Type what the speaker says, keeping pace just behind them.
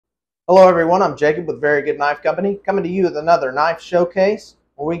Hello everyone, I'm Jacob with Very Good Knife Company, coming to you with another knife showcase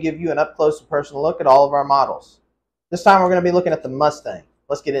where we give you an up-close and personal look at all of our models. This time we're going to be looking at the Mustang.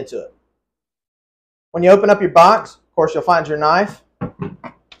 Let's get into it. When you open up your box, of course you'll find your knife,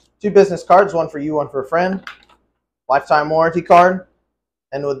 2 business cards, one for you, one for a friend, lifetime warranty card,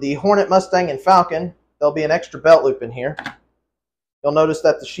 and with the Hornet, Mustang, and Falcon, there'll be an extra belt loop in here. You'll notice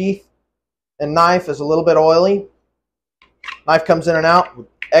that the sheath and knife is a little bit oily. Knife comes in and out with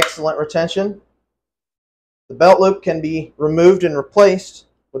excellent retention. The belt loop can be removed and replaced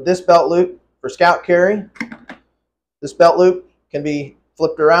with this belt loop for scout carry. This belt loop can be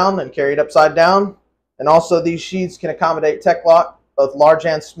flipped around and carried upside down, and also these sheaths can accommodate tech lock, both large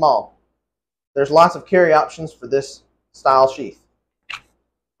and small. There's lots of carry options for this style sheath.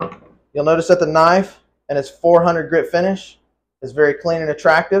 You'll notice that the knife and its 400 grit finish is very clean and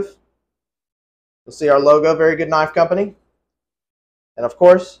attractive. You'll see our logo, Very Good Knife Company. And of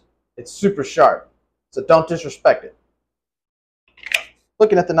course, it's super sharp, so don't disrespect it.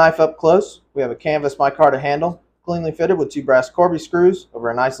 Looking at the knife up close, we have a canvas micarta handle, cleanly fitted with 2 brass Corby screws over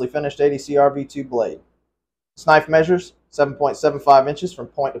a nicely finished 80CR V2 blade. This knife measures 7.75 inches from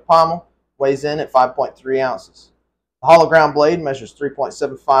point to pommel, weighs in at 5.3 ounces. The hollow ground blade measures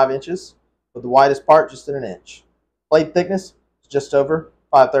 3.75 inches, with the widest part just at 1 inch. Blade thickness is just over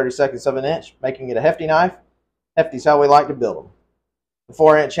 5/32 of an inch, making it a hefty knife. Hefty's how we like to build them. The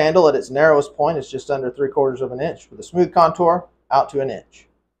 4-inch handle at its narrowest point is just under 3/4 of an inch, with a smooth contour out to 1 inch.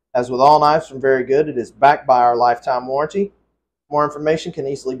 As with all knives from Very Good, it is backed by our lifetime warranty. More information can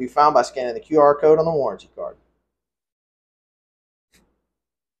easily be found by scanning the QR code on the warranty card.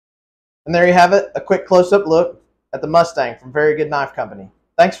 And there you have it, a quick close-up look at the Mustang from Very Good Knife Company.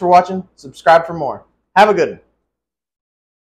 Thanks for watching. Subscribe for more. Have a good one.